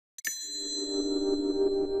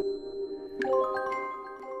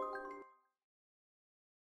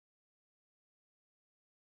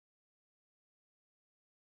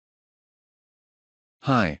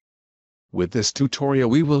Hi. With this tutorial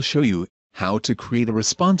we will show you how to create a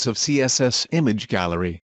responsive CSS image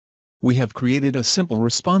gallery. We have created a simple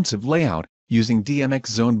responsive layout using DMX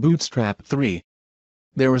Zone Bootstrap 3.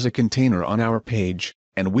 There is a container on our page,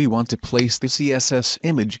 and we want to place the CSS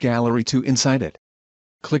image gallery 2 inside it.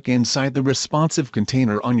 Click inside the responsive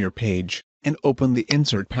container on your page, and open the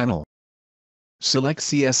Insert panel. Select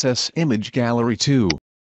CSS Image Gallery 2.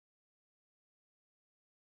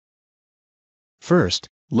 First,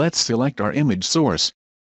 let's select our image source.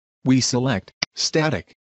 We select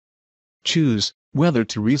Static. Choose whether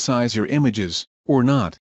to resize your images or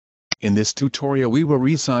not. In this tutorial we will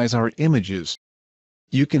resize our images.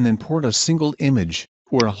 You can import a single image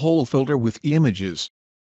or a whole folder with images.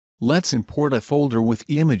 Let's import a folder with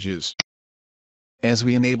images. As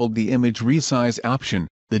we enabled the image resize option,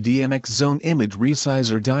 the DMX Zone Image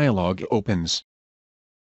Resizer dialog opens.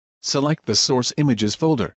 Select the source images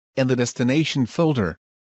folder and the destination folder.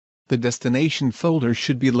 The destination folder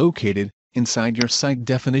should be located inside your site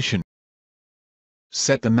definition.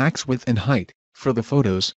 Set the max width and height for the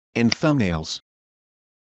photos and thumbnails.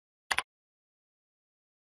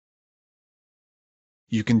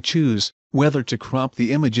 You can choose whether to crop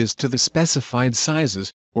the images to the specified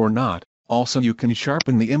sizes or not. Also, you can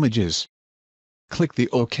sharpen the images. Click the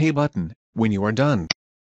OK button when you are done.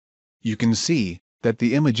 You can see that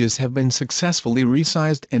the images have been successfully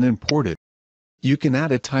resized and imported. You can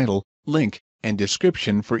add a title, link, and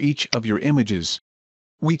description for each of your images.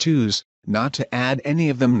 We choose not to add any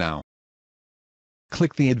of them now.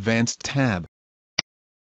 Click the Advanced tab.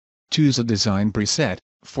 Choose a design preset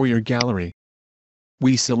for your gallery.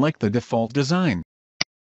 We select the default design.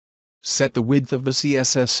 Set the width of the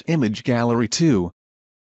CSS image gallery to.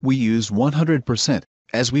 We use 100%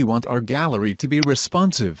 as we want our gallery to be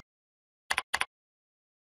responsive.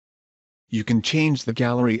 You can change the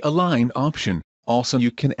gallery align option. Also,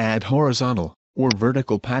 you can add horizontal or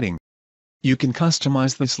vertical padding. You can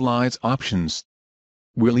customize the slides options.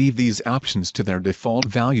 We'll leave these options to their default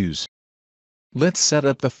values. Let's set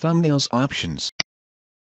up the thumbnails options.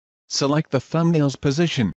 Select the thumbnails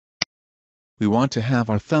position. We want to have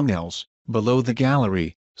our thumbnails below the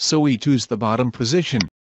gallery, so we choose the bottom position.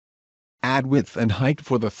 Add width and height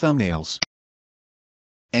for the thumbnails.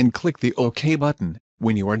 And click the OK button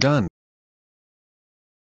when you are done.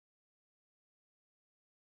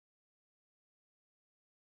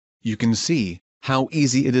 You can see how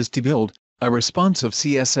easy it is to build a responsive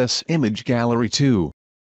CSS image gallery 2.